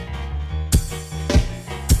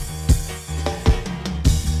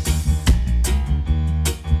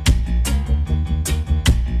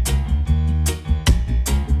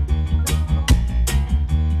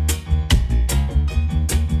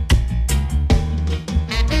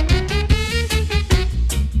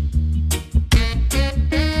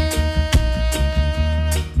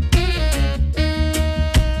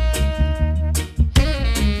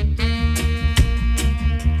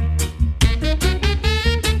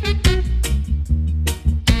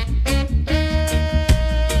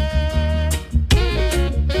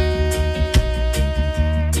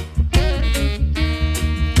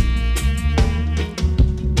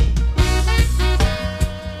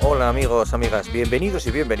amigos, amigas? Bienvenidos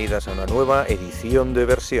y bienvenidas a una nueva edición de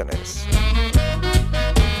Versiones.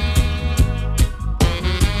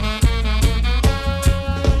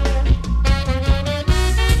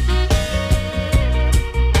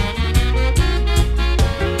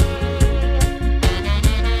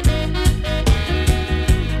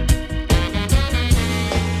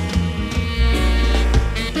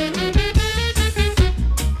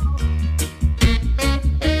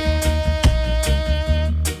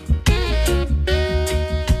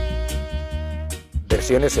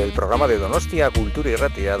 Es el programa de Donostia Cultura y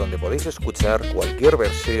Ratia, donde podéis escuchar cualquier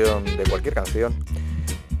versión de cualquier canción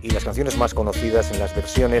y las canciones más conocidas en las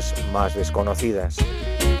versiones más desconocidas.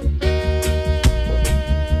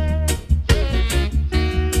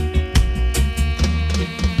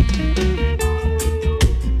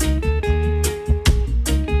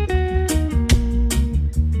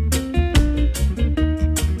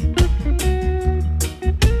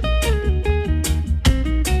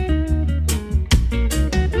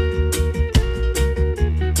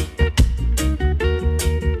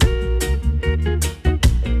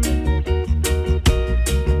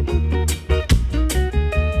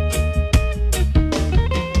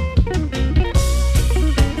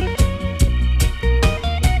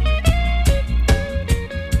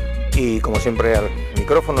 Siempre al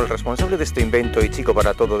micrófono el responsable de este invento y chico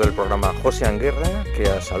para todo del programa, José Anguerra, que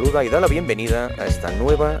saluda y da la bienvenida a esta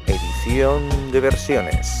nueva edición de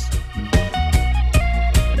Versiones.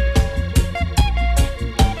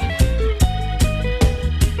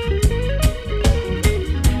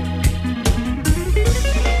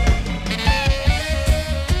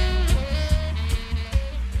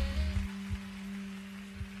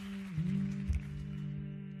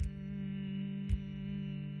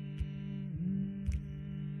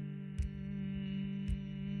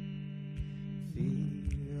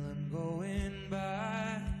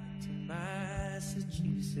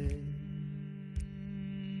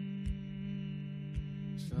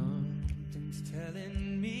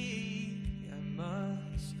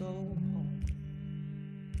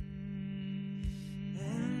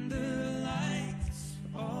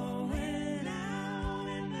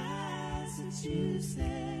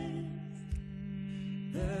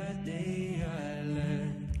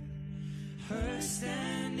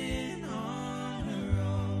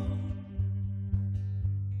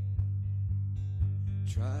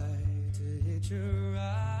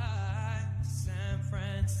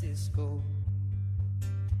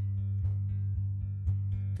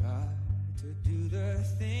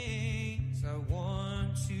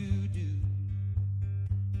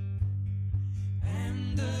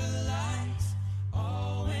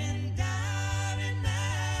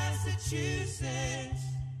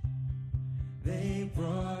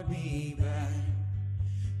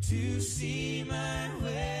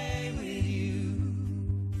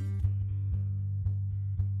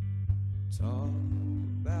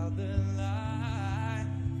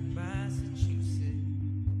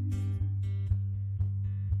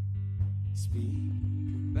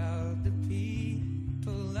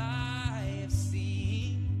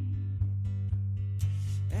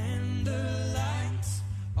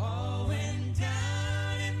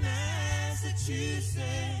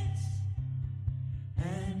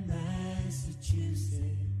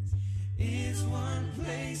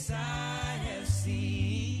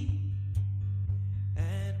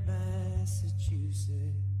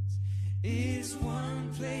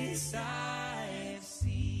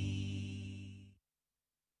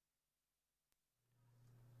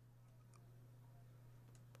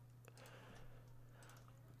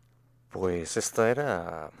 Pues esta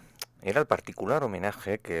era el particular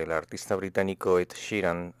homenaje que el artista británico Ed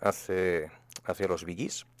Sheeran hace a los Bee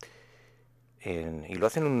Gees, y lo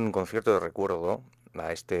hace en un concierto de recuerdo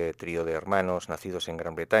a este trío de hermanos nacidos en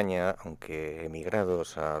Gran Bretaña, aunque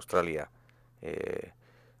emigrados a Australia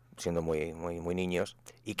siendo muy niños,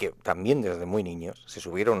 y que también desde muy niños se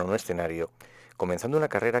subieron a un escenario, comenzando una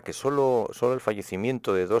carrera que solo el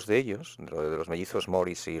fallecimiento de dos de ellos, de los mellizos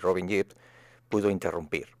Morris y Robin Gibb, pudo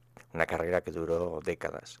interrumpir. Una carrera que duró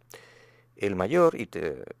décadas. El mayor y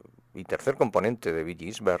tercer componente de Bee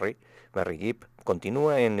Gees, Barry Gibb,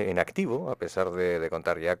 continúa en activo, a pesar de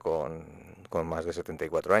contar ya con más de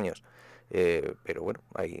 74 años. Pero bueno,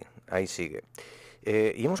 ahí sigue.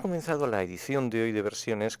 Y hemos comenzado la edición de hoy de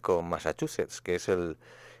Versiones con Massachusetts,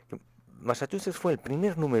 Massachusetts fue el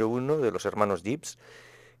primer número uno de los hermanos Gibbs,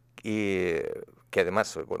 y que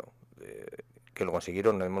además, que lo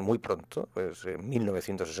consiguieron muy pronto, pues en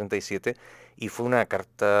 1967, y fue una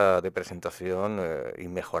carta de presentación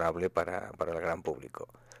inmejorable para el gran público.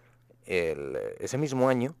 Ese mismo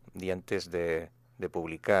año, y antes de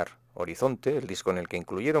publicar Horizonte, el disco en el que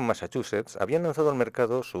incluyeron Massachusetts, habían lanzado al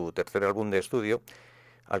mercado su tercer álbum de estudio,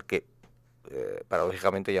 al que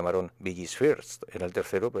paradójicamente llamaron Bee Gees First, era el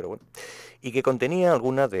tercero, pero bueno, y que contenía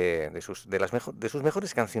algunas de sus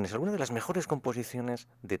mejores canciones, algunas de las mejores composiciones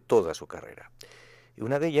de toda su carrera. Y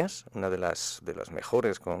una de ellas, una de las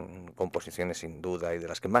mejores composiciones sin duda y de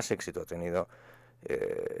las que más éxito ha tenido,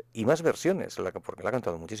 y más versiones, porque la ha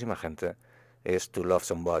cantado muchísima gente, es To Love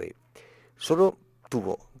Somebody. Solo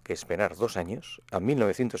tuvo que esperar 2 años, a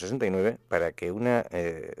 1969, para que una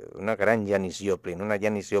gran Janis Joplin, una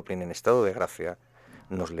Janis Joplin en estado de gracia,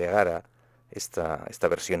 nos legara esta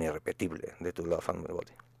versión irrepetible de To Love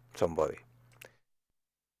Somebody.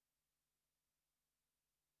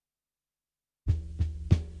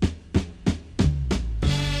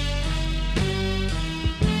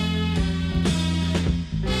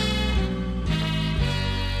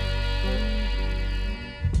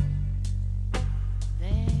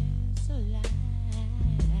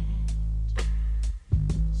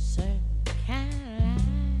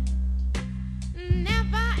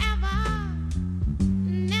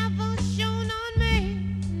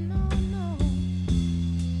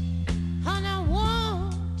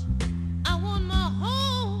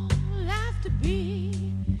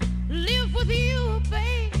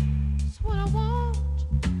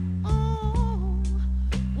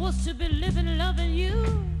 To be living, loving you,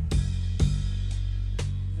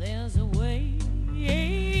 there's a way.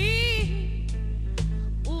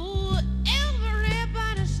 Ooh,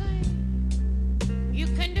 everybody say you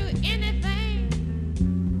can do anything,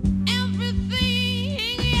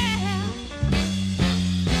 everything, yeah.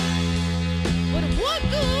 But what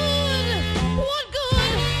good,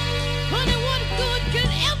 honey, what good can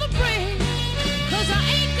ever bring? 'Cause I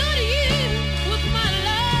ain't good to you with my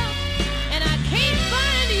love, and I can't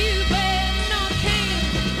find you, babe, no, I can't.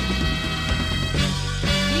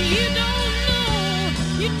 You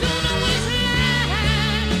don't know what it's like.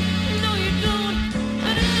 No, you don't.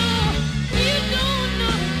 I don't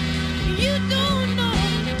know. You don't know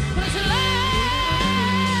what it's like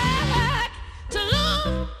to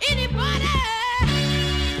love anybody.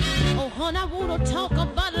 Oh, honey, I wanna talk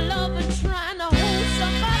about love and trying to hold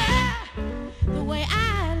somebody the way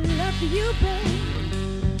I love you,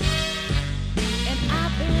 babe. And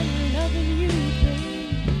I've been loving you,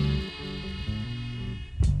 babe,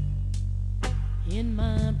 in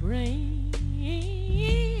my brain.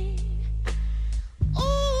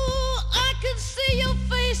 Oh, I can see your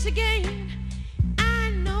face again. I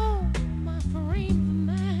know my frame of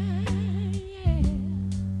mind, yeah.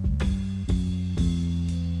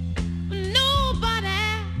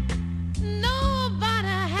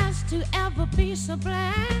 Nobody has to ever be so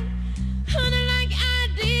blind, honey, like I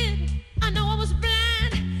did. I know I was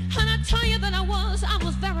blind, and I tell you that I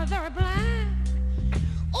was very, very blind.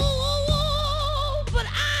 Oh, but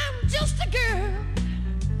I'm just a girl.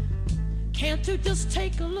 Can't you just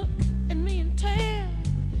take a look at me and tell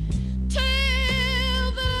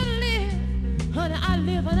that I live, honey, I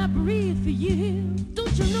live and I breathe for you.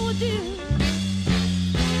 Don't you know I do?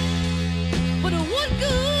 But what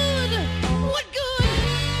good,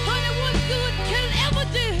 honey, what good can it ever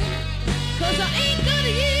do? 'Cause I ain't good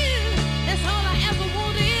to you, that's all I ever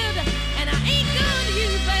wanted. And I ain't good to you,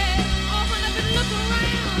 babe, oh, when I've been looking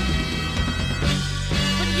around.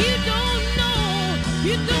 But you don't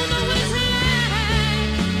know what it's like.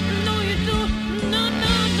 No, you don't, no,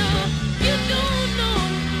 you don't know,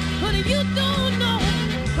 honey, you don't know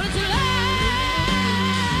what it's like.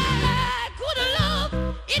 Could I love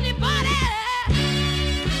anybody?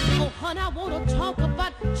 Oh, honey, I wanna talk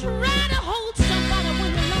about trying to hold somebody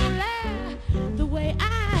when you're lonely, the way I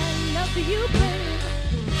love you, baby.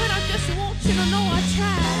 But I just want you to know I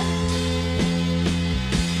tried.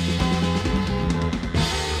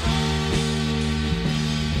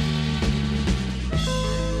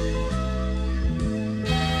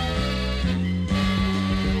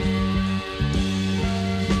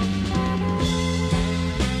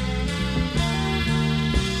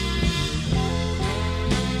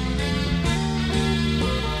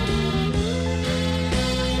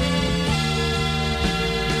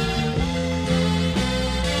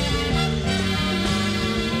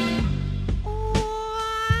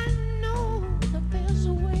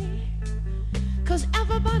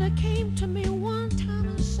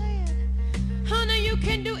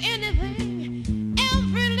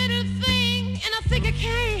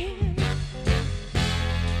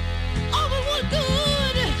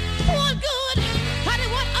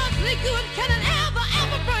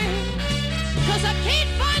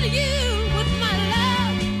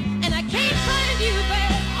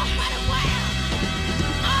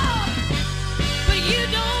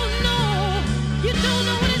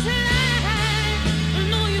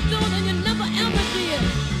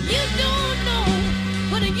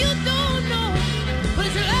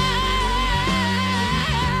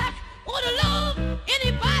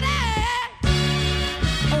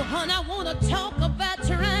 talk about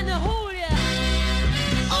trying to hold you.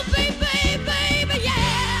 Oh, baby, baby,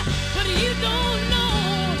 yeah. But you don't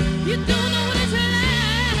know what it's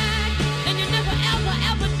like. And you never, ever,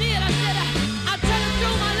 ever did. I said, I try to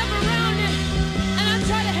throw my love around you, and I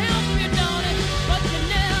try to help you, darling. But you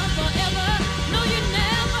never, ever, no, you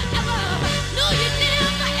never, ever, no, you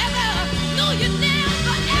never, ever, no, you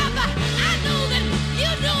never, ever. I know that,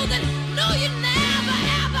 you know that, no, you never,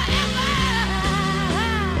 ever, ever.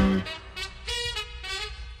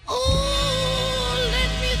 Oh,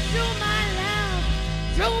 let me throw my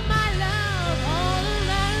love all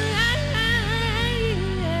around.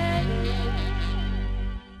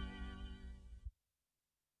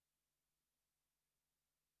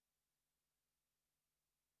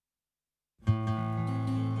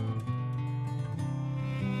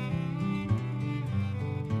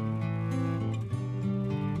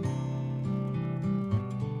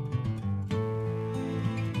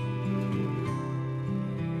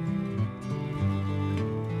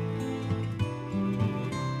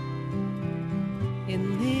 In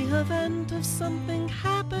the event of something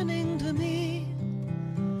happening to me,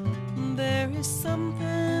 there is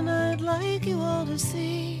something I'd like you all to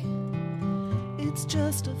see. It's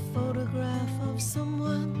just a photograph of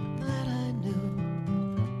someone that I knew.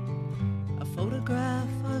 A photograph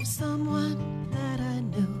of someone that I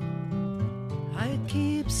knew. I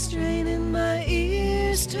keep straining my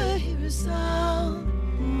ears to hear a sound.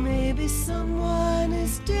 Maybe someone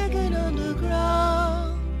is digging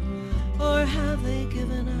underground. Or have they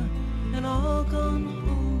given up and all gone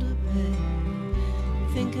home to bed,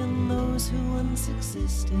 thinking those who once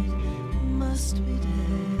existed must be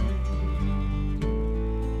dead?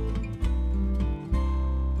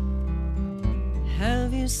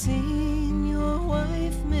 Have you seen your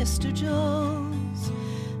wife, Mr. Jones?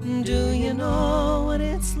 Do you know what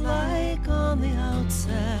it's like on the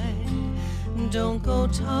outside? Don't go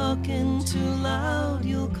talking too loud,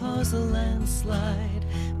 you'll cause a landslide.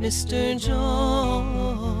 Mr.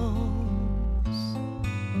 Jones,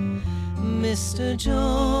 Mr.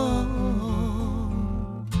 Jones,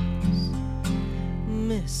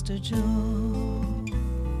 Mr. Jones.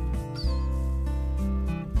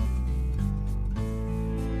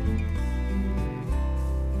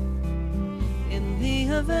 In the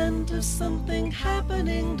event of something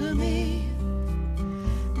happening to me,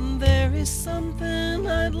 there is something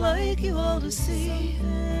I'd like you all to see.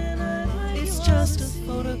 It's just a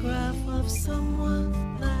photograph of someone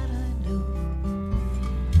that I knew.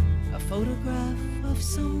 A photograph of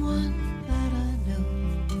someone that I knew.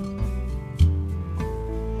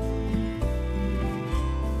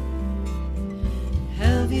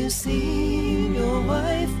 Have you seen your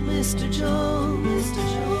wife, Mr. Jones?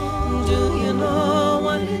 Do you know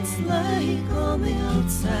what it's like on the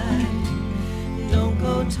outside? Don't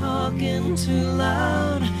go talking too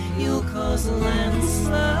loud, you'll cause a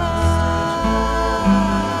landslide.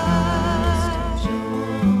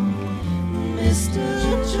 Mr.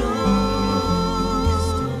 Jones,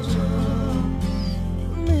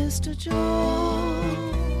 Mr. Jones.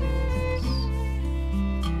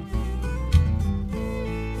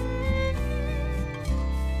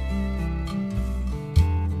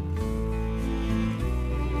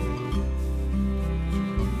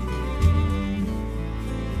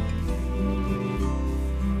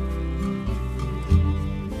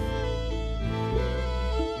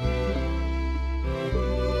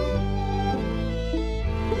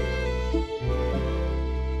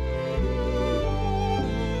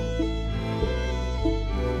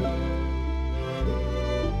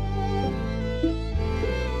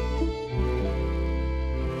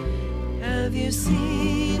 Have you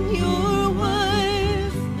seen your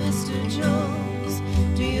wife, Mr. Jones?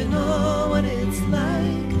 Do you know what it's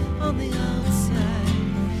like on the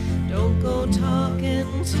outside? Don't go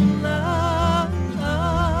talking too loud,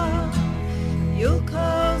 you'll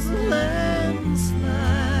cause a landslide.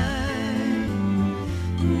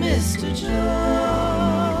 Mr.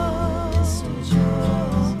 Jones,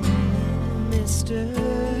 Mr.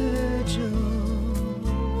 Jones.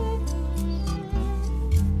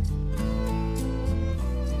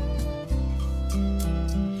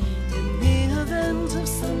 Of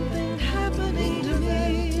something happening to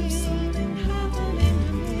me,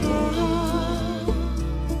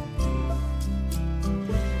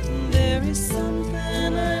 there is something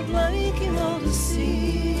I'd like you all to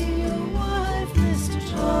see. Your wife, Mr.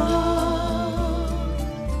 Jones.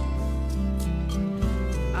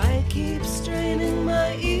 I keep straining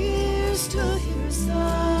my ears to hear a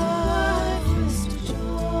sigh, Mr.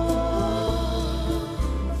 Jones.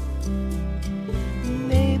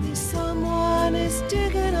 Maybe someone is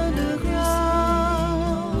digging underground.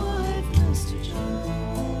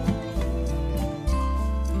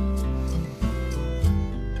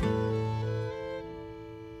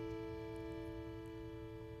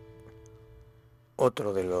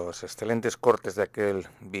 Otro de los excelentes cortes de aquel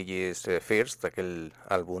Bee Gees First, de aquel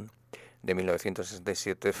álbum de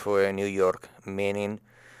 1967, fue New York Meaning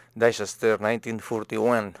Disaster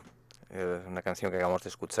 1941, una canción que acabamos de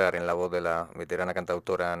escuchar en la voz de la veterana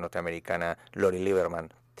cantautora norteamericana Lori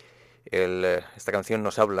Lieberman. Esta canción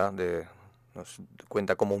nos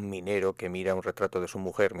cuenta como un minero que mira un retrato de su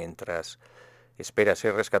mujer mientras espera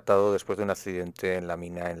ser rescatado después de un accidente en la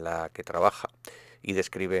mina en la que trabaja, y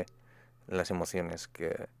describe las emociones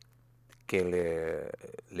que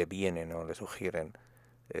le vienen o le sugieren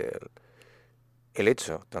el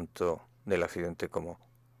hecho tanto del accidente como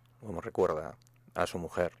recuerda a su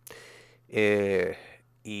mujer.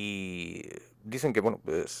 Y dicen que,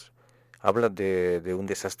 pues habla de un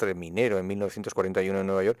desastre minero en 1941 en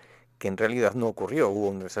Nueva York, que en realidad no ocurrió. Hubo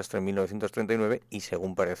un desastre en 1939 y,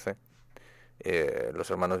 según parece, los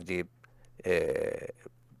hermanos Gibb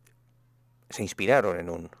se inspiraron en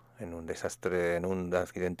un desastre, en un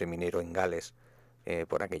accidente minero en Gales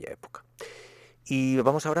por aquella época. Y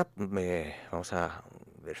vamos a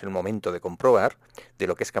es el momento de comprobar de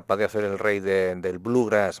lo que es capaz de hacer el rey del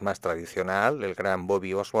bluegrass más tradicional, el gran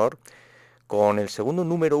Bobby Osborne, con el segundo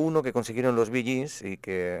número 1 que consiguieron los Bee Gees, y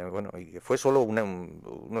que fue solo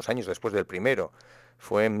unos años después del primero.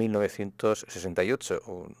 Fue en 1968,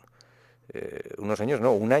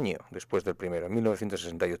 un año después del primero, en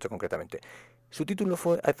 1968 concretamente. Su título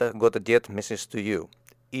fue I've Got a Jet Message to You,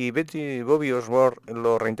 y Bobby Osborne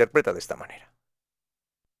lo reinterpreta de esta manera.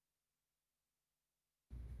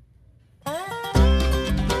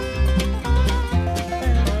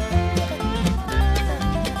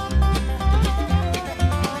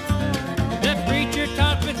 The preacher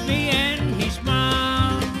talked with me and he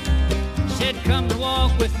smiled, said, come and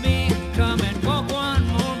walk with me, come and walk one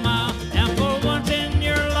more mile. Now for once in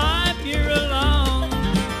your life you're alone,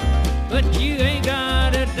 but you ain't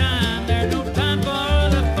got a dime, there's no time for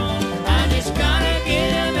the phone. I just gotta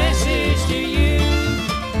get a message to you.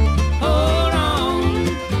 Hold on,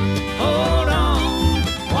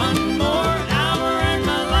 one more hour and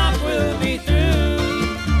my life will be through.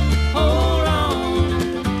 Hold on,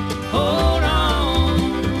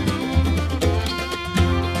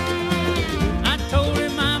 I told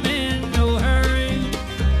him I'm in no hurry,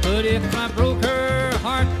 but if I broke her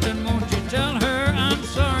heart, then won't you tell her I'm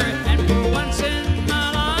sorry? And for once in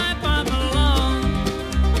my life I'm alone,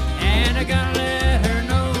 and I gotta let her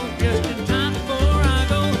know just in time before I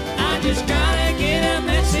go. I just gotta get a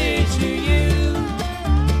message to you.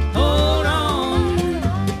 Hold on,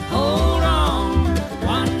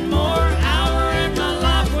 one more hour and my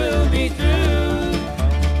life will be through.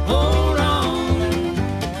 Hold on.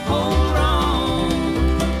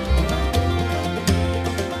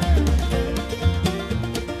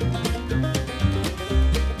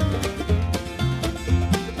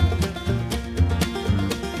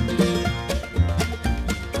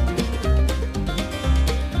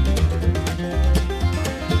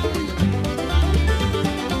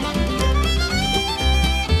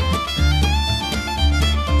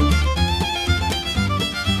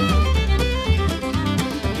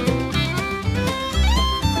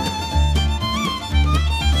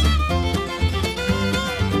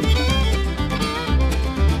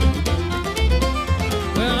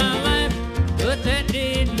 Well, I laughed, but that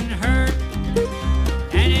didn't hurt,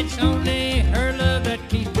 and it's only her love that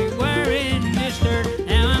keeps me wearing this dirt.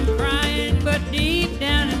 Now I'm crying, but deep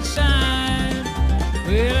down inside,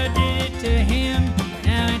 well, I did it to him,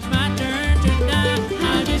 now it's my turn to die.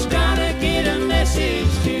 I just gotta get a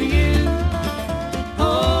message to you.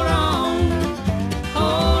 Hold on,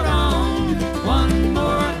 one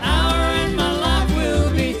more hour and my life will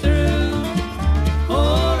be through.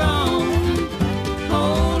 Hold on.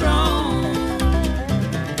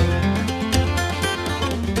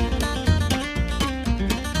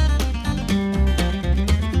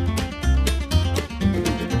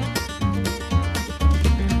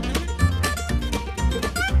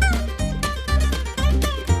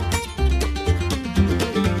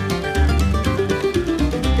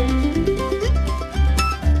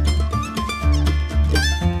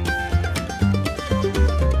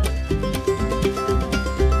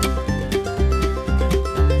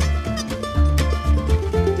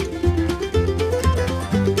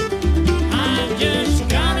 I just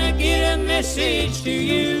gotta get a message to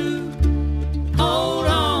you. Hold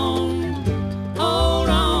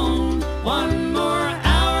on, one more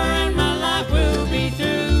hour and my life will be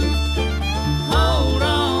through. Hold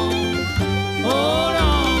on,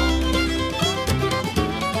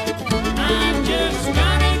 I just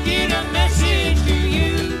gotta get a message to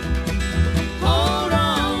you. Hold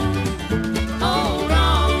on,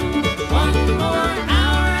 one more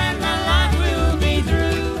hour and my life will be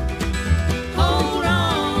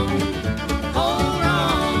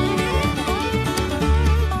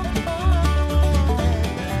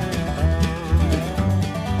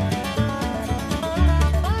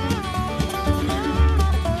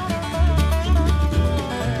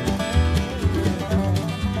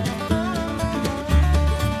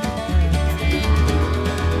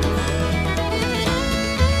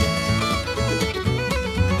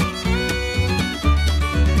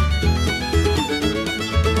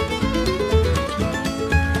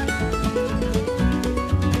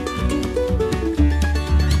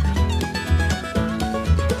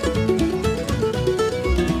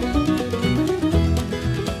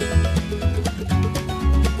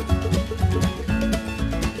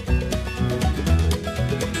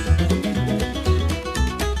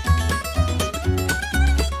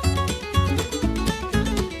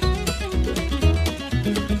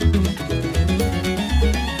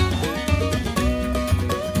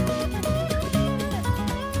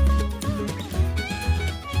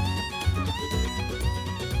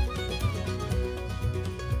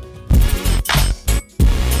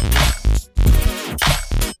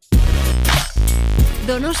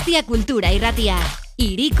Donostia Kultura Irratia,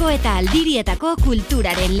 hiriko eta aldirietako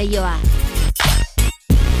kulturaren leioa.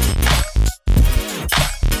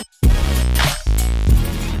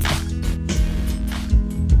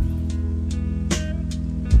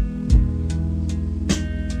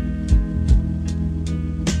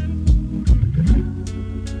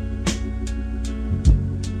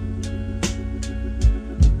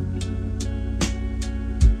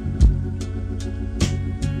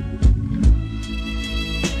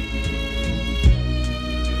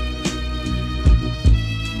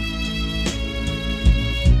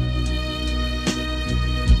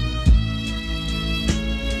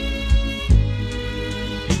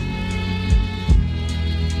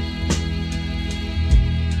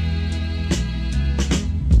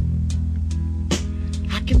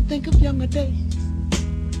 Think of younger days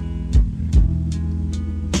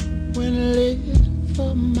when I lived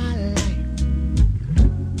for my life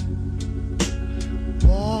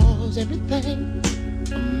was everything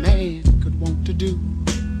a man could want to do.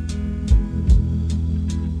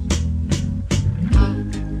 I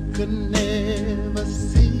could never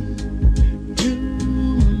see tomorrow.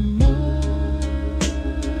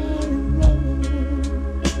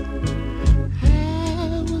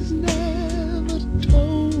 I was never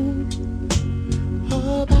told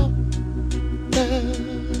about the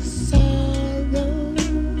sorrow.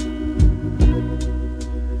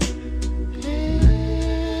 And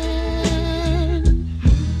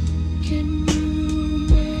can you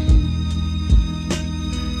mend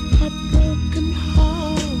a broken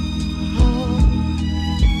heart?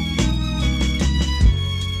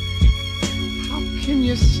 How can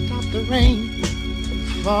you stop the rain from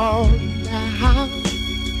falling down?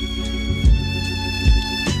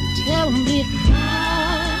 Tell me,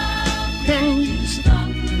 how can you stop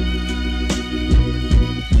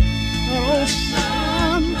the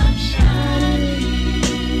sun from shining?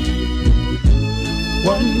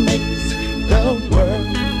 What makes the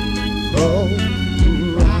world go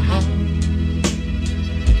round?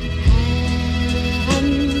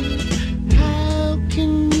 And how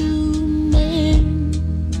can you mend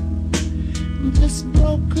this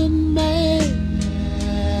broken man?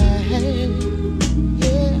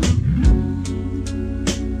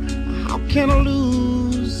 How can a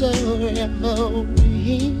loser ever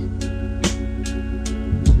win?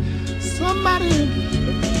 Somebody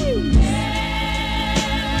please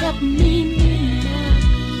help me mend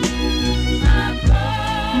my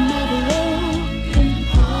broken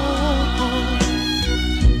heart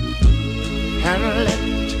and let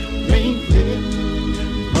me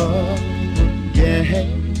live again.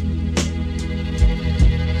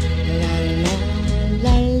 La la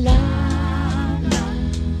la la.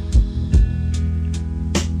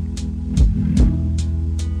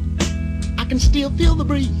 I can still feel the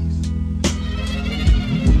breeze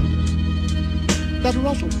that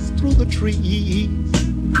rustles through the trees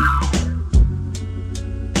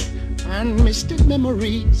and misty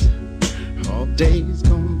memories of days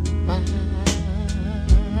gone by.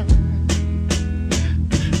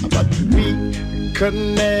 But we could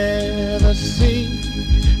never see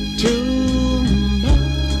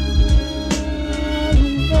tomorrow.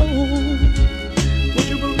 Would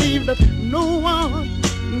you believe that no one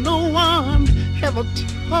ever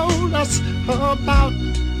told us about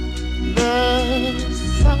the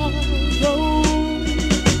sorrow?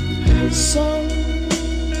 So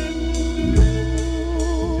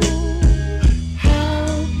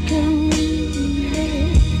how can we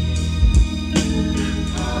mend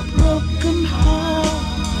a broken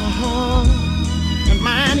heart? And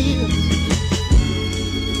mine is,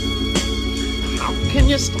 how can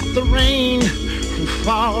you stop the rain from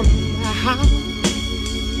falling down?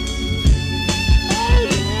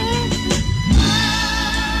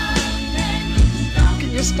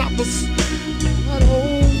 Stop us, that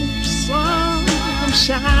old sun from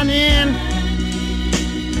shining.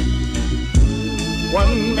 What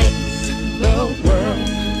makes the world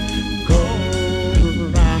go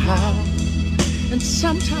round? And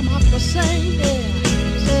sometime I have to say,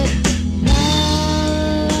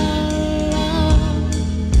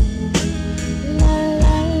 la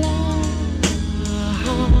la la la,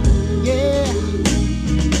 yeah.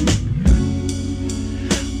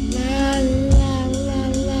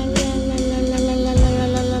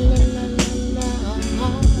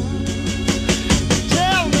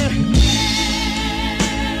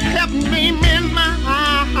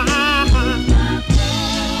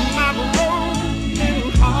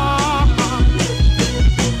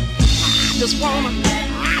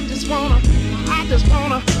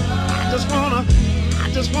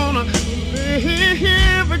 I just wanna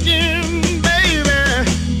live again, baby.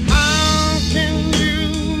 How can you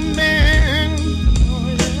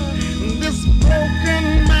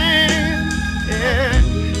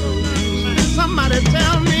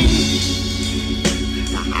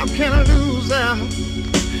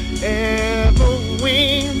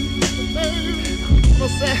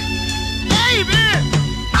say, baby,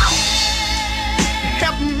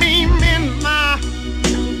 help me mend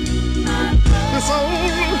this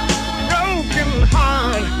old broken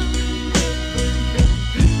heart.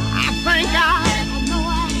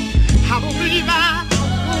 I believe I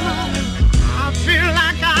feel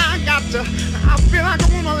like I feel like I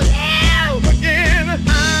wanna live again.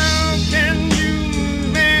 How can you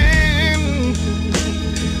mend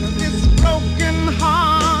this broken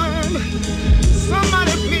heart?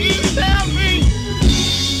 Somebody please tell me.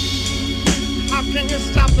 How can you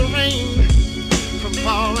stop the rain from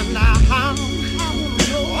falling down?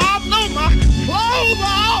 Although my clothes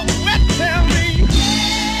are all wet, tell me.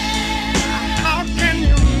 How can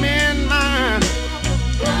you mend my?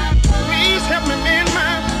 Please help me mend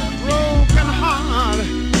my broken heart.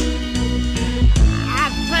 I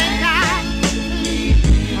think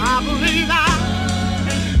I believe I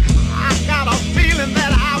got a feeling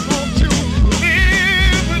that I want to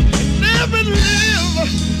live and live.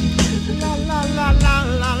 La la la la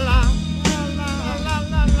la la.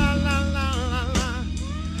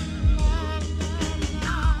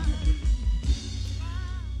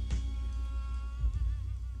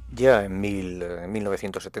 Ya en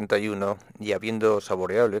 1971, y habiendo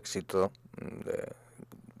saboreado el éxito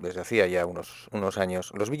desde hacía ya unos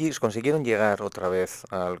años, los Bee Gees consiguieron llegar otra vez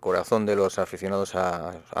al corazón de los aficionados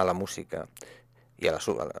a la música, y a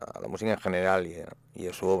la música en general y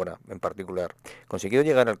a su obra en particular. Consiguieron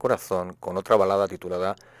llegar al corazón con otra balada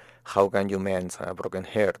titulada How Can You Mend a Broken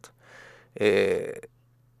Heart.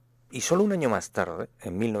 Y solo un año más tarde,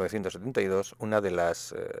 en 1972, una de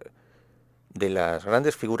las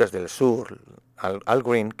grandes figuras del sur, Al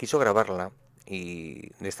Green, quiso grabarla y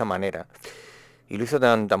de esta manera, y lo hizo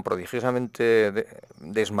tan prodigiosamente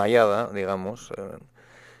desmayada, digamos,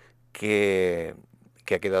 que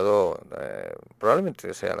ha quedado,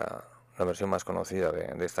 probablemente sea la versión más conocida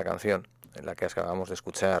de esta canción, en la que acabamos de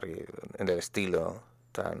escuchar, y en el estilo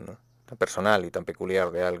tan personal y tan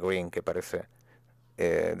peculiar de Al Green, que parece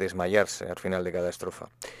desmayarse al final de cada estrofa.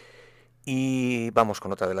 Y vamos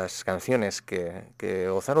con otra de las canciones que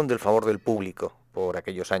gozaron del favor del público por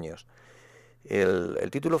aquellos años.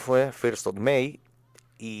 El título fue First of May,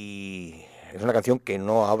 y es una canción que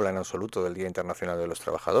no habla en absoluto del Día Internacional de los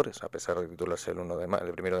Trabajadores, a pesar de titularse el 1 de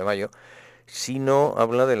mayo, sino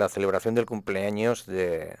habla de la celebración del cumpleaños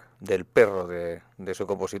del perro de su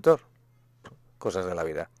compositor, Cosas de la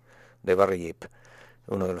Vida, de Barry Gibb,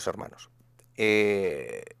 uno de los hermanos.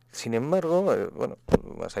 Sin embargo, bueno,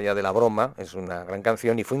 más allá de la broma, es una gran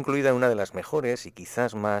canción y fue incluida en una de las mejores y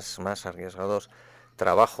quizás más arriesgados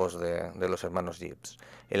trabajos de los hermanos Gibbs.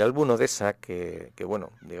 El álbum Esta, que bueno,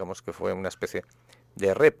 digamos que fue una especie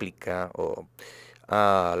de réplica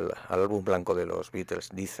al álbum blanco de los Beatles,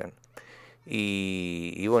 dicen.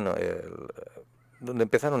 Y bueno, donde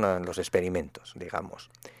empezaron los experimentos, digamos,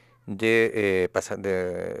 de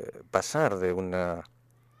pasar de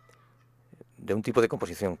un tipo de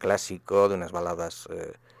composición clásico, de unas baladas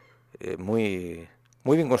muy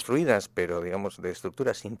bien construidas, pero digamos de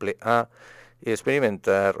estructura simple, a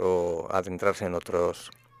experimentar o adentrarse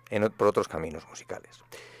por otros caminos musicales.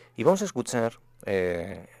 Y vamos a escuchar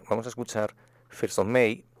First of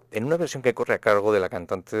May en una versión que corre a cargo de la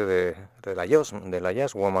cantante de la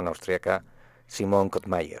jazz woman austriaca Simone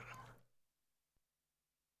Kottmayer.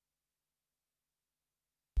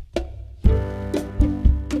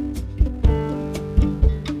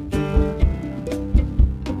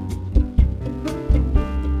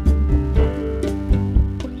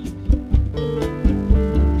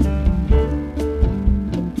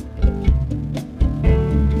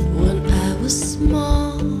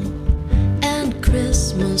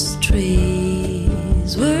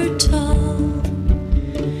 Trees were tall.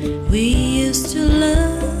 We used to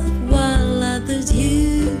love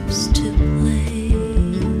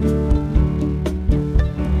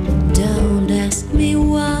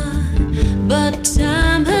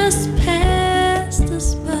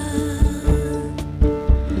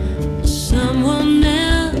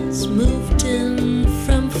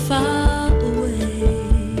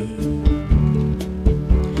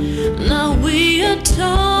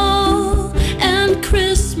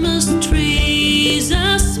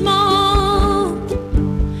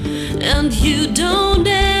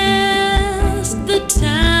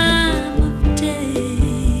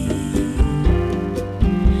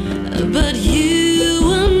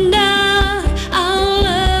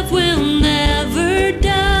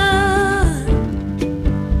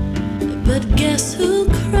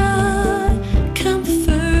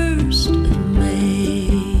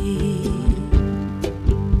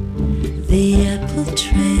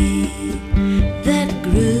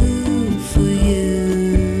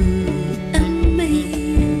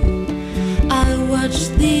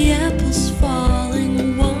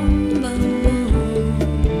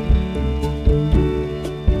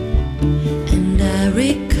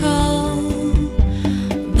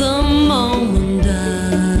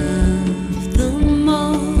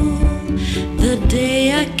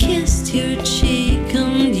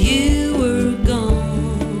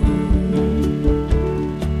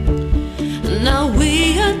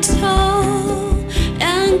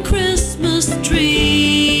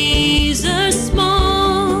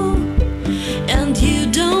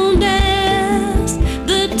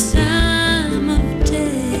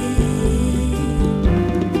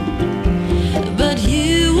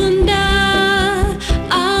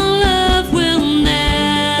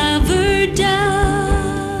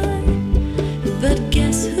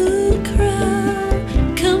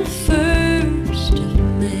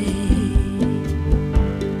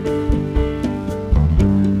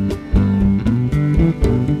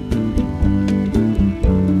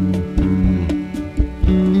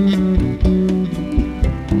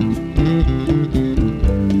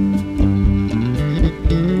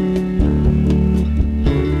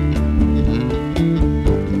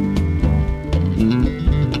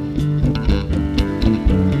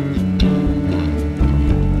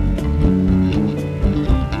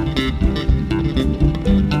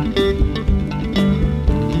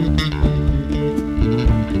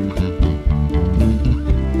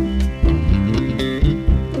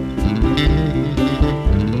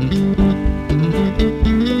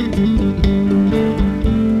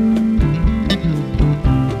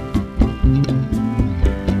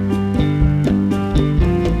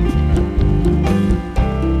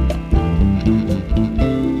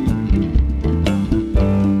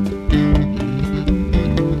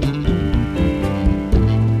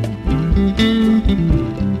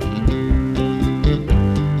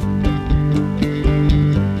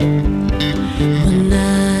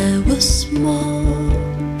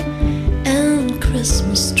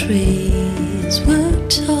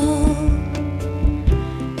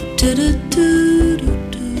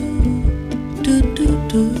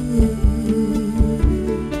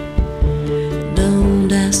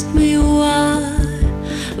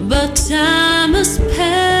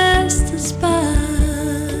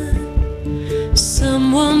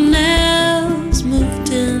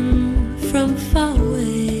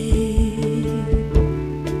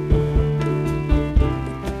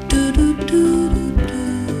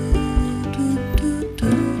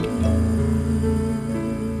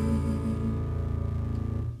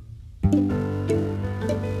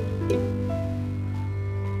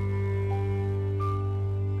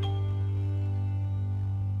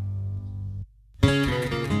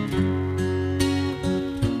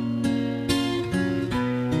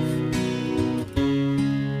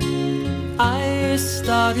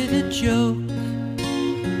started a joke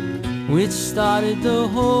which started the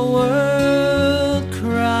whole world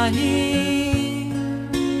crying,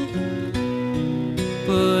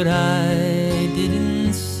 but I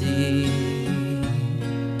didn't see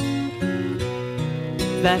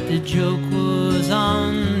that the joke was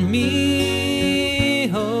on me.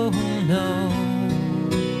 Oh no,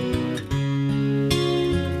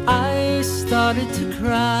 I started to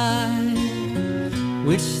cry,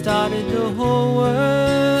 which started the whole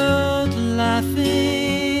world laughing.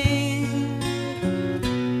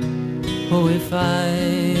 Oh, if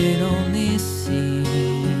I'd only seen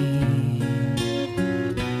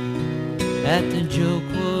that the joke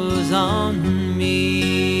was on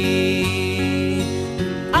me.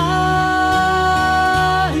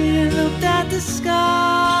 I looked at the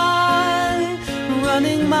sky,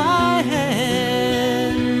 running my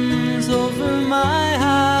hands over my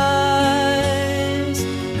eyes,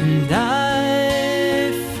 and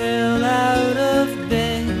I fell out of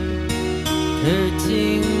bed,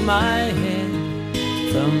 hurting my head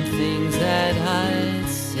from things that I'd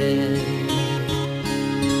said,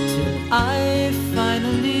 till I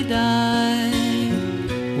finally died,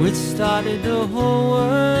 which started the whole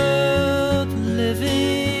world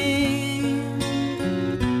living.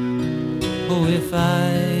 Oh, if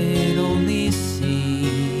I'd only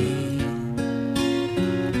seen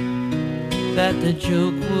that the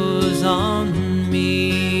joke was on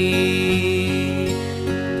me.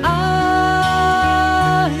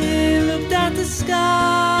 I looked at the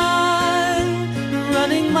sky,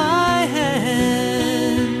 running my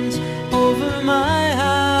hands over my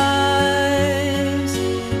eyes,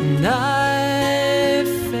 and I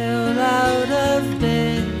fell out of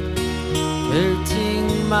bed,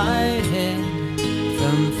 hurting my head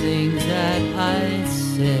from things that I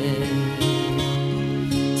said,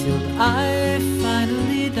 till I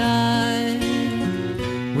finally died,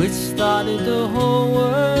 which started the whole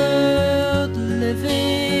world living.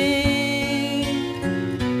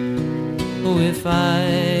 Oh, if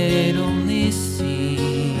I'd only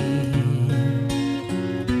seen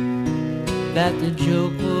that the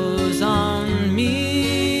joke was on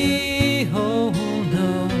me. Oh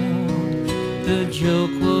no, the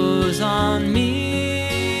joke was on me.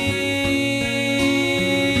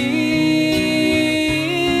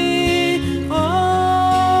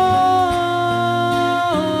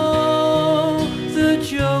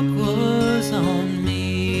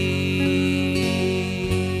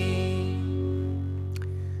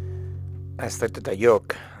 Esta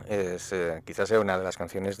Yoke es quizás sea una de las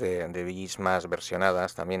canciones de Bee Gees más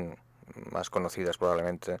versionadas, también más conocidas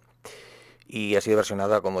probablemente, y ha sido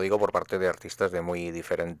versionada, como digo, por parte de artistas de muy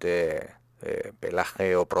diferente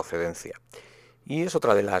pelaje o procedencia. Y es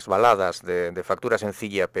otra de las baladas de factura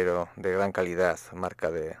sencilla pero de gran calidad,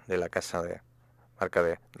 marca de la casa marca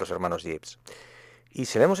de los hermanos Gibbs. Y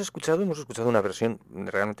se la hemos escuchado una versión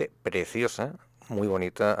realmente preciosa, muy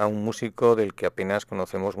bonita, a un músico del que apenas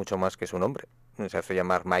conocemos mucho más que su nombre. Se hace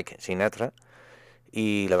llamar Mike Sinatra,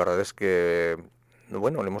 y la verdad es que,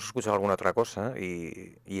 bueno, le hemos escuchado alguna otra cosa,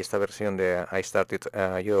 y esta versión de I Started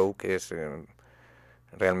Yo, que es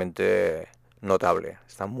realmente notable,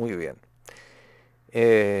 está muy bien.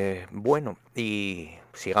 Bueno, y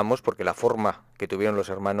sigamos, porque la forma que tuvieron los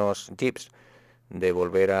hermanos Gibbs de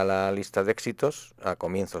volver a la lista de éxitos a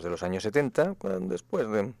comienzos de los años 70, después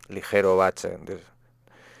de un ligero bache,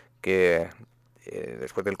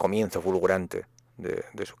 después del comienzo fulgurante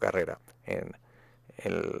de su carrera, en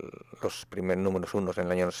los primeros números unos en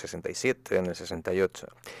el año 67, en el 68.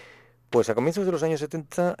 Pues a comienzos de los años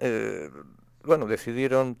 70,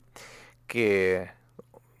 decidieron que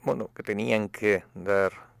tenían que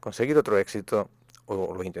conseguir otro éxito,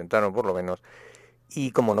 o lo intentaron por lo menos,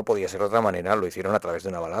 y como no podía ser de otra manera, lo hicieron a través de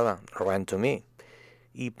una balada, Run to Me.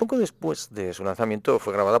 Y poco después de su lanzamiento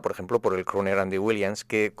fue grabada, por ejemplo, por el crooner Andy Williams,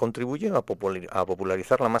 que contribuyó a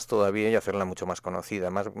popularizarla más todavía y hacerla mucho más conocida,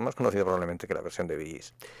 más conocida probablemente que la versión de Bee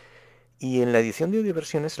Gees. Y en la edición de audio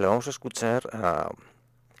versiones la vamos a escuchar a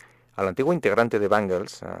la antigua integrante de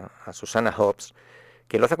Bangles, a Susanna Hobbs,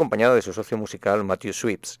 que lo hace acompañada de su socio musical Matthew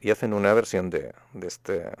Sweeps, y hacen una versión de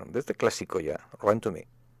este clásico ya, Run to Me.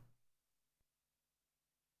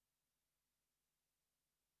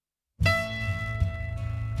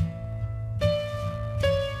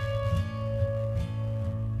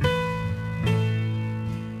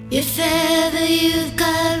 If ever you've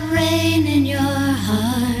got rain in your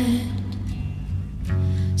heart,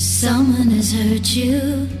 someone has hurt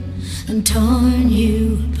you and torn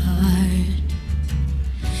you apart.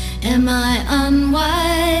 Am I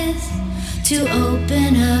unwise to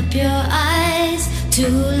open up your eyes to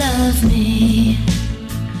love me?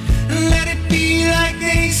 Let it be like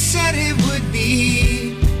they said it would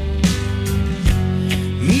be.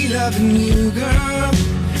 Me loving you, girl,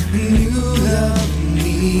 and you loving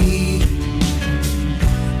me.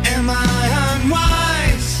 Am I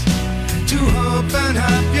unwise to open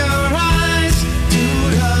up your eyes to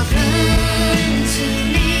love Run to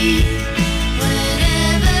me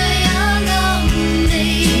whenever you're lonely.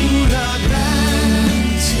 Run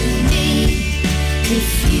to me if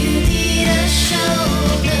you need a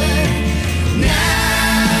shoulder.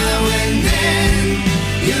 Now and then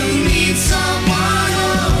you need someone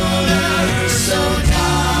older. So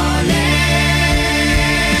darling,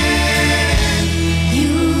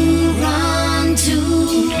 You run to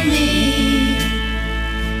me,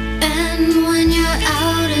 and when you're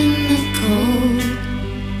out in the cold,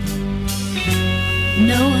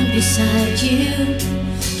 no one beside you,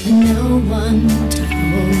 and no one to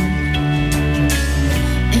hold.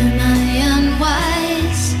 Am I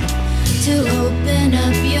unwise to open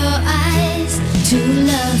up your eyes to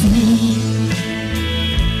love me?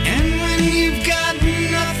 and when you've got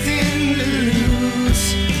nothing to lose,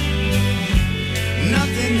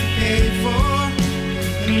 nothing to pay for,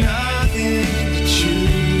 nothing to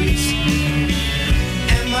choose.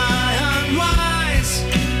 Am I unwise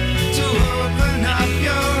to open up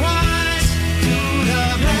your eyes to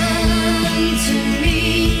love Run to me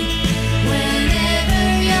whenever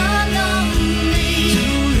you're lonely.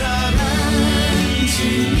 Run to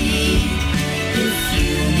me if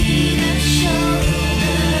you need a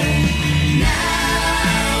shoulder.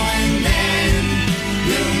 now and then?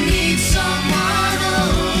 You need someone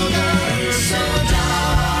older. So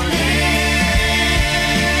darling,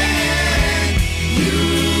 you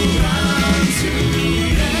run to me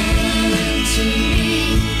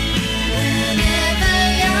whenever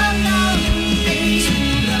you're lonely.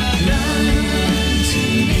 Run to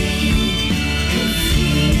me if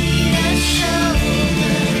you need a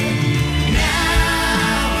shoulder.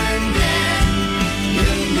 now and then.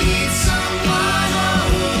 You need someone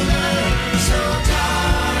older. So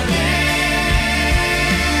darling,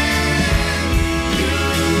 you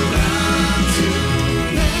run to me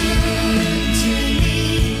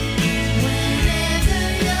whenever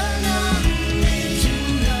you're lonely.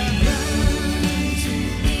 Run to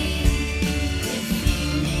me if you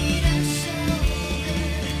need a shoulder.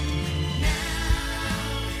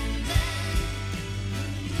 Now and then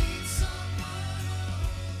you need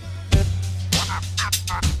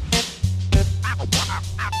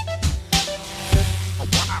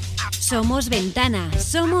Somos ventana,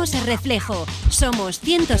 somos reflejo, somos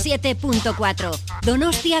 107.4.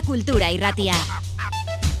 Donostia Kultura Irratia.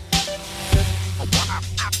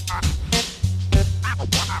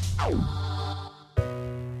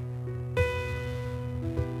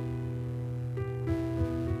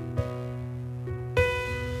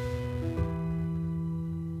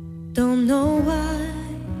 Don't know why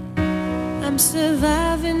I'm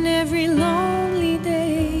surviving every lonely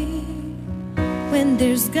day when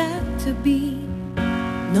there's got to be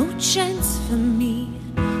no chance for me.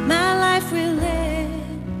 My life will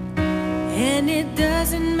end, and it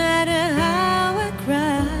doesn't matter how I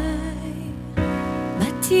cry.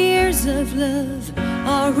 My tears of love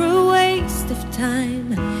are a waste of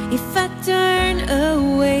time if I turn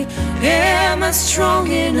away. Am I strong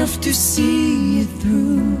enough to see it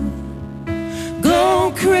through?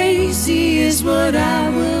 Go crazy is what I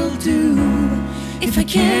will do if I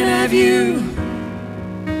can't have you.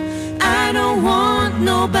 I don't want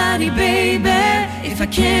nobody, baby, if I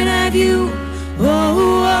can't have you.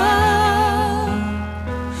 Oh, oh.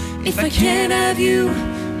 If I can't have you,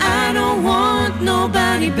 I don't want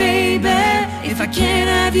nobody, baby, if I can't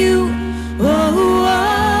have you. Oh,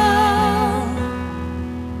 oh.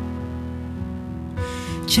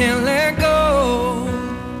 Can't let go,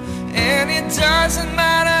 and it doesn't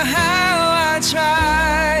matter how I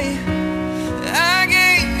try. I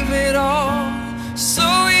gave it all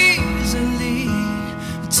so easily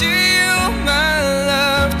to you, my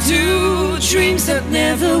love, to dreams that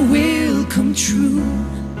never will come true.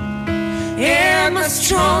 Am I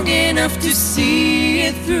strong enough to see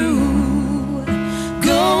it through?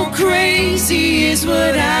 Go crazy is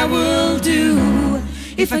what I will do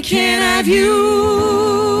if I can't have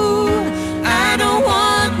you. I don't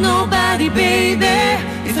want nobody, baby,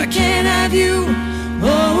 if I can't have you.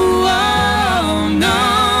 Oh, oh,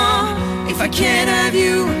 no. If I can't have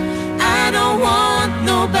you, I don't want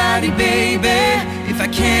nobody, baby, if I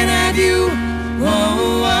can't have you.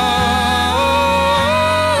 Oh,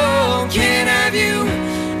 oh, can't have you.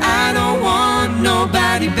 I don't want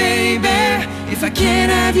nobody, baby, if I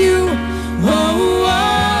can't have you. Oh,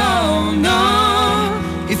 oh, no.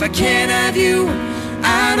 If I can't have you,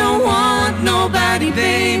 I don't want nobody. nobody,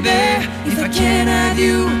 baby, if I can't have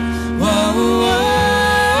you. Whoa, whoa.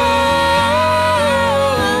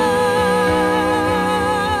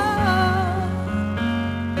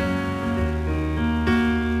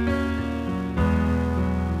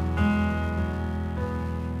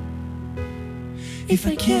 If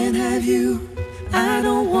I can't have you, I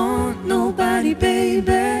don't want nobody,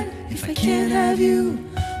 baby. If I can't have you,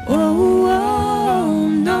 oh, oh,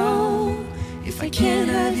 no. If I can't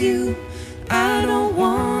have you, I don't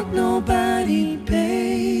want nobody, baby.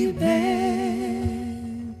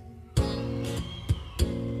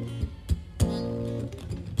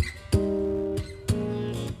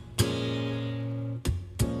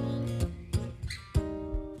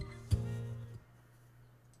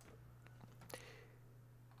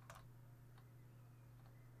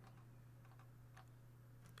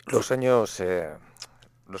 Los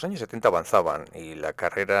años 70 avanzaban y la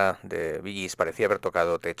carrera de Bee Gees parecía haber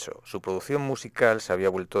tocado techo. Su producción musical se había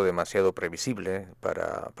vuelto demasiado previsible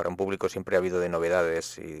para un público siempre ávido de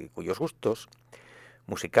novedades y cuyos gustos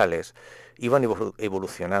musicales iban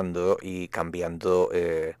evolucionando y cambiando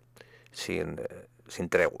sin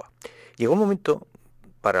tregua. Llegó un momento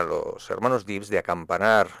para los hermanos Gibbs de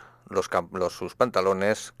acampanar sus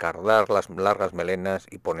pantalones, cardar las largas melenas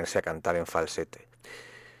y ponerse a cantar en falsete.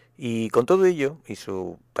 Y con todo ello, y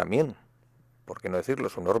su también, por qué no decirlo,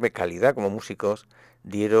 su enorme calidad como músicos,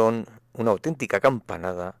 dieron una auténtica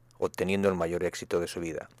campanada, obteniendo el mayor éxito de su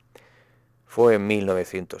vida. Fue en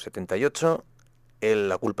 1978,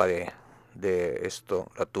 la culpa de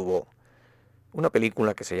esto la tuvo una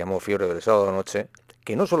película que se llamó Fiebre del sábado a la noche,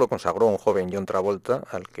 que no solo consagró a un joven John Travolta,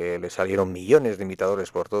 al que le salieron millones de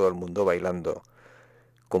imitadores por todo el mundo bailando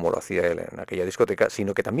como lo hacía él en aquella discoteca,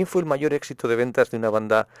 sino que también fue el mayor éxito de ventas de una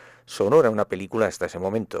banda sonora en una película hasta ese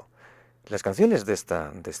momento. Las canciones de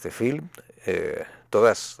este film,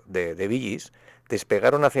 todas de Bee Gees,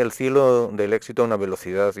 despegaron hacia el cielo del éxito a una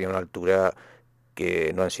velocidad y a una altura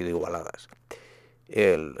que no han sido igualadas.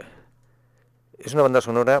 Es una banda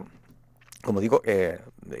sonora, como digo, es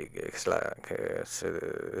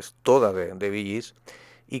toda de Bee Gees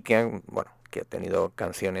y que ha tenido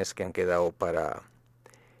canciones que han quedado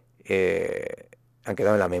han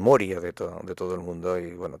quedado en la memoria de todo el mundo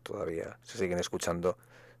y todavía se siguen escuchando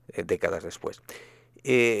décadas después.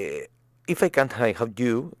 If I Can't I Have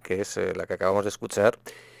You, que es la que acabamos de escuchar,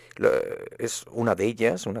 es una de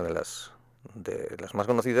ellas, una de las más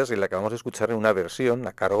conocidas, y la acabamos de escuchar en una versión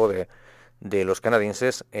a cargo de los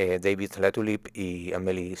canadienses David Latulip y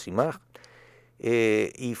Amélie Simard.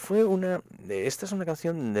 Y esta es una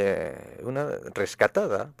canción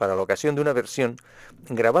rescatada para la ocasión de una versión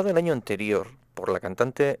grabada el año anterior por la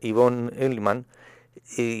cantante Yvonne Elliman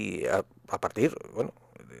y a partir de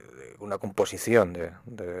una composición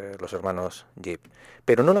de los hermanos Gibb.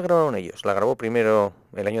 Pero no la grabaron ellos, la grabó primero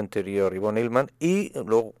el año anterior Yvonne Elliman y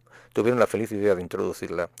luego tuvieron la feliz idea de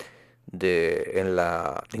introducirla, de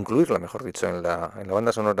incluirla, mejor dicho, en la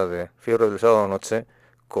banda sonora de Fiebre del sábado a la noche,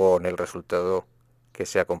 con el resultado que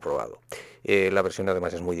se ha comprobado. La versión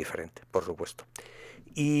además es muy diferente, por supuesto.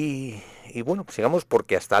 Y sigamos,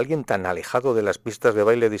 porque hasta alguien tan alejado de las pistas de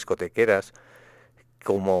baile discotequeras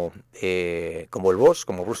como el boss,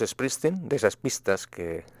 como Bruce Springsteen, de esas pistas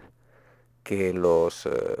que los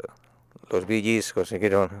Bee Gees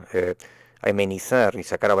consiguieron amenizar y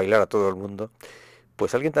sacar a bailar a todo el mundo,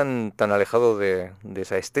 pues alguien tan alejado de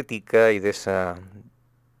esa estética y de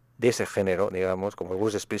ese género, digamos, como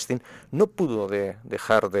Bruce Springsteen, no pudo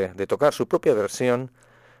dejar de tocar su propia versión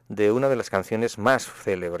de una de las canciones más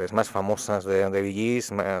célebres, más famosas de Bee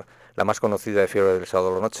Gees, la más conocida de Fiebre del sábado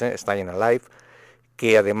a la noche, Staying Alive,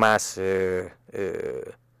 que además en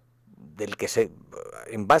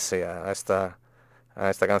base a esta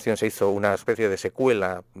canción se hizo una especie de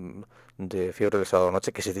secuela de Fiebre del sábado a la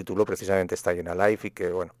noche que se tituló precisamente Staying Alive y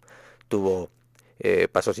que tuvo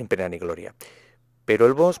paso sin pena ni gloria. Pero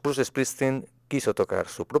el boss Bruce Springsteen quiso tocar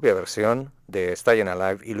su propia versión de Staying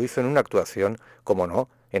Alive y lo hizo en una actuación, como no,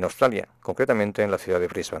 en Australia, concretamente en la ciudad de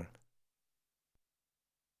Brisbane.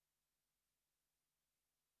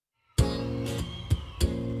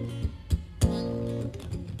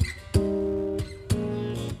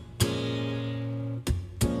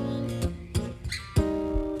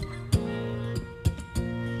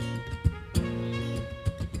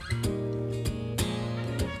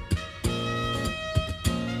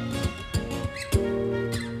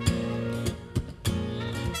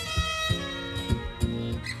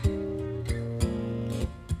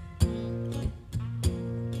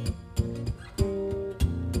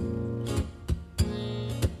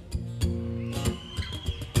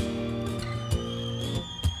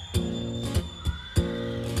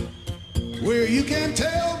 you can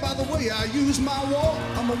tell by the way I use my walk.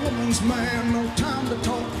 I'm a woman's man, no time to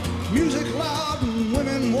talk. Music loud and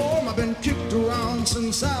women warm. I've been kicked around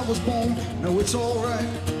since I was born. No, it's alright,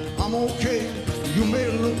 I'm okay. You may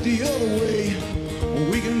look the other way.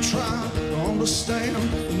 We can try to understand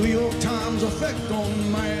New York Times effect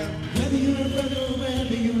on man. Whether you're a brother or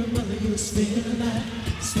whether you're a mother, you're staying alive,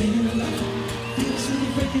 staying alive. Feel the city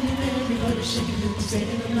breaking and everybody shaking, you're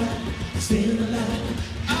staying alive, staying alive.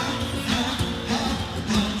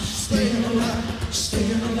 Staying alive,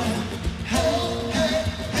 staying alive. Hey, hey,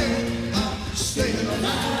 hey, I'm staying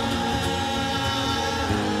alive.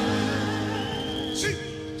 6,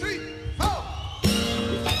 3, 4.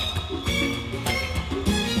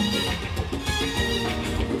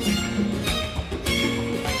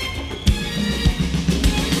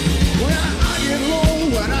 When I get low,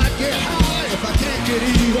 when I get high, if I can't get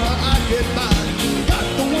either, I get by. Got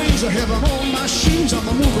the wings of heaven on my shoes. I'm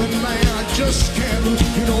a moving man, I just can't lose.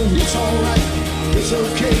 You know, it's alright, it's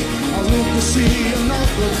okay. I live to see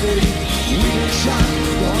another day. We can try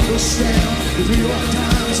to understand the New York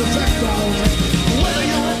Times effect on me. Whether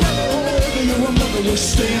you're a brother or whether you're a mother, we're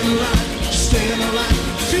staying alive, staying alive.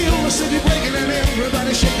 Feel the city breaking and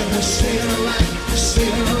everybody shaking. We're staying alive,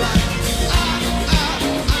 staying alive.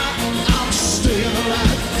 I'm staying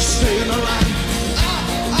alive, staying alive.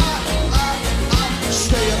 I'm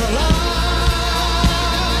staying alive.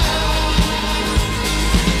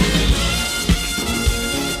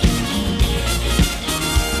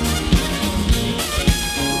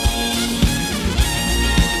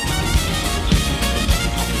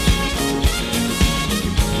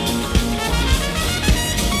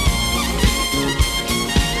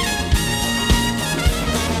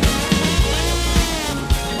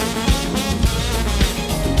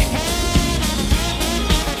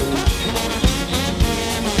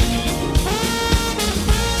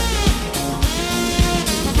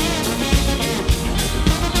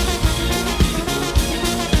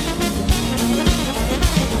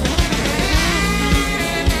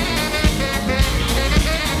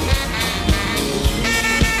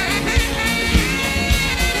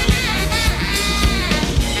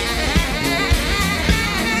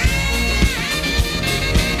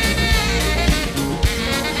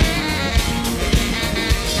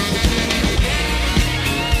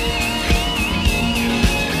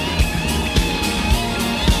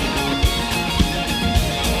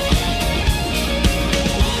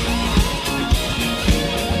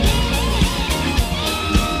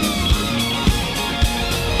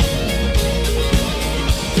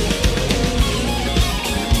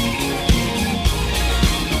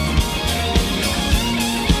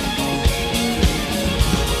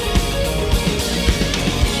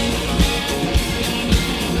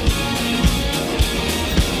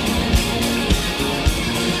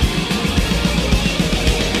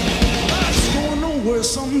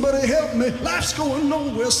 Somebody help me. Life's going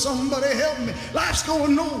nowhere. Somebody help me. Life's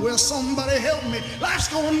going nowhere. Somebody help me. Life's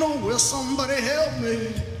going nowhere. Somebody help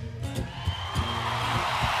me.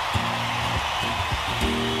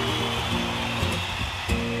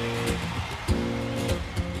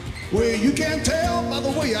 Well, you can tell by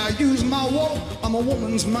the way I use my walk. I'm a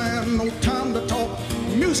woman's man, no time to talk.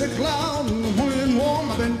 Music loud and women warm.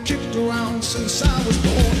 I've been kicked around since I was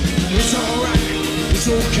born. It's alright, it's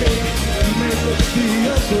okay. You may look the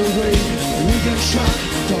other way. We can try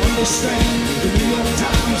to understand the New York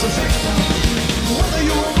Times effect. Whether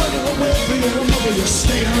you're a brother or whether you're a mother, you're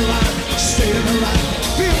staying alive, staying alive.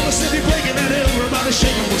 Feel the city breaking and everybody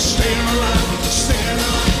shaking. We're staying alive, staying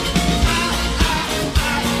alive.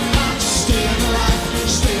 Staying alive,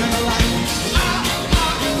 staying alive.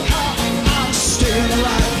 I'm staying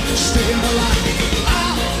alive, staying alive.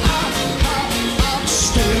 I'm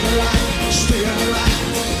staying alive, staying alive.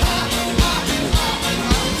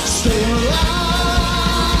 Staying alive.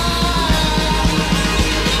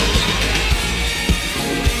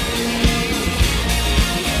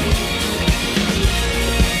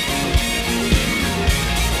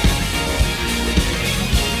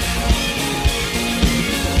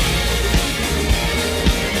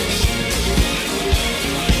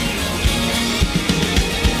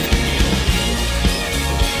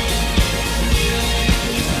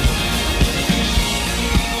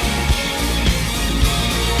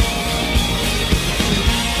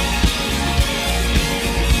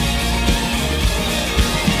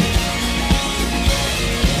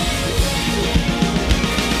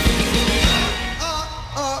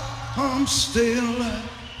 Staying alive,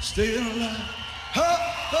 staying alive.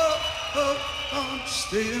 I'm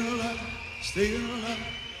staying alive, staying alive.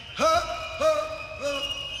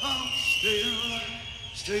 I'm staying alive,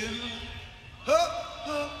 staying alive.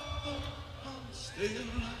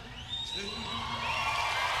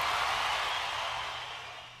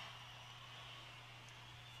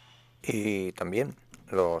 Y también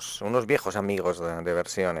unos viejos amigos de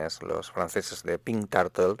versiones, los franceses de Pink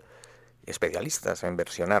Turtle, especialistas en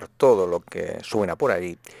versionar todo lo que suena por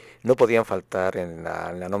ahí, no podían faltar en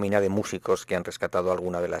la nómina de músicos que han rescatado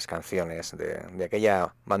alguna de las canciones de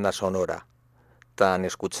aquella banda sonora tan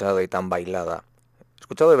escuchada y tan bailada.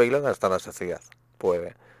 Escuchada y bailada hasta la saciedad,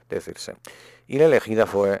 puede decirse. Y la elegida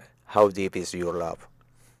fue How Deep Is Your Love.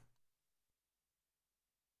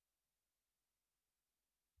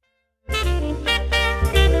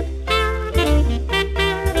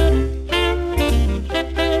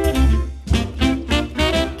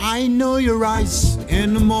 I know your eyes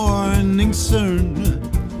in the morning sun.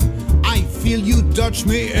 I feel you touch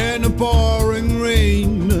me in a pouring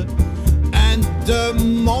rain. And the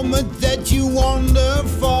moment that you wander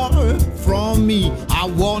far from me, I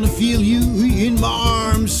wanna feel you in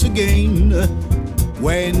my arms again.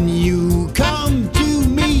 When you come to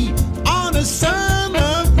me on a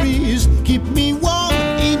summer breeze, keep me warm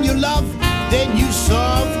in your love, then you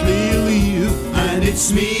softly leave. And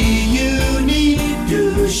it's me you need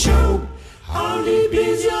to show. How deep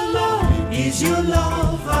is your love? Is your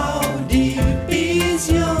love? How deep is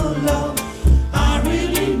your love? I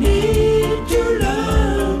really need to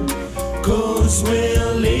learn, 'cause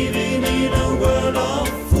we're living in a world of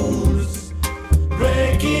fools,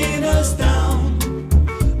 breaking us down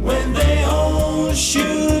when they all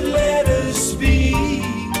should let us be.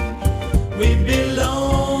 We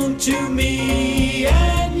belong to me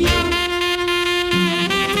and you.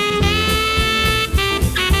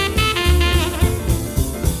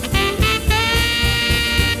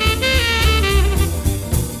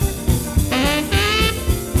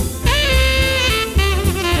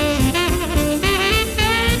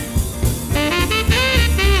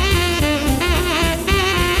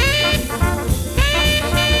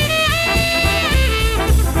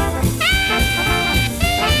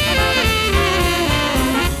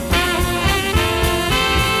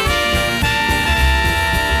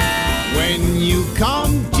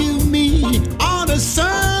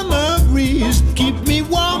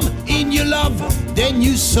 Then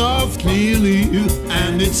you softly leave,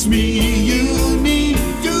 and it's me you need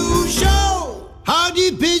to show. How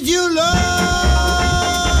deep is your love?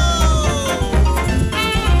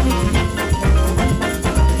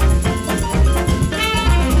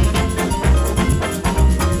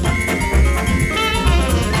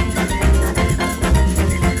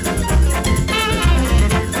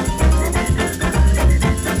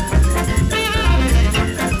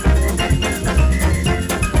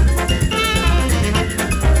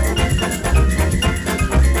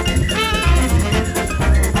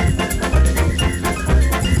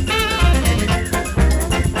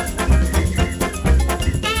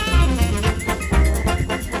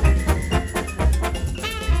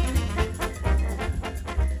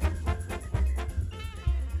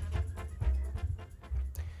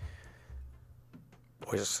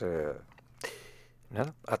 Pues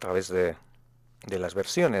nada, a través de las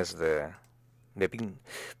versiones de Pink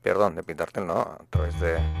Turtle, no, a través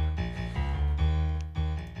de...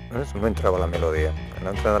 No entraba la melodía, no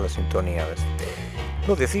entraba la sintonía.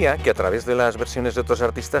 No, decía que a través de las versiones de otros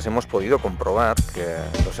artistas hemos podido comprobar que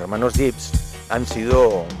los hermanos Gibbs han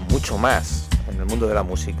sido mucho más en el mundo de la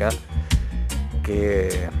música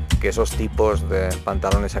que esos tipos de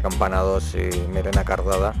pantalones acampanados y melena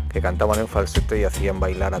cardada que cantaban en falsete y hacían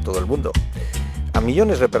bailar a todo el mundo, a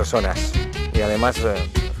millones de personas, y además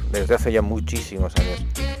desde hace ya muchísimos años.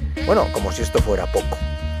 Bueno, como si esto fuera poco,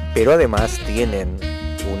 pero además tienen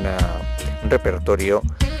un repertorio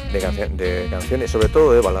de canciones, sobre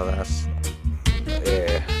todo de baladas,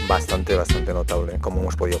 bastante notable, como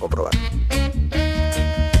hemos podido comprobar.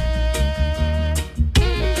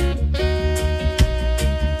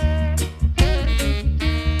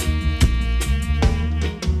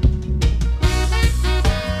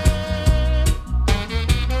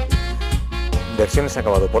 Versiones ha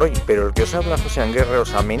acabado por hoy, pero el que os habla, José Anguerre,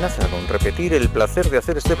 os amenaza con repetir el placer de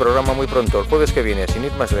hacer este programa muy pronto, el jueves que viene, sin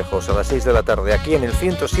ir más lejos, a las 6 de la tarde, aquí en el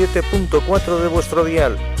 107.4 de vuestro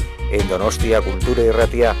dial, en Donostia, Kultura y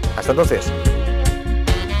Ratia. Hasta entonces.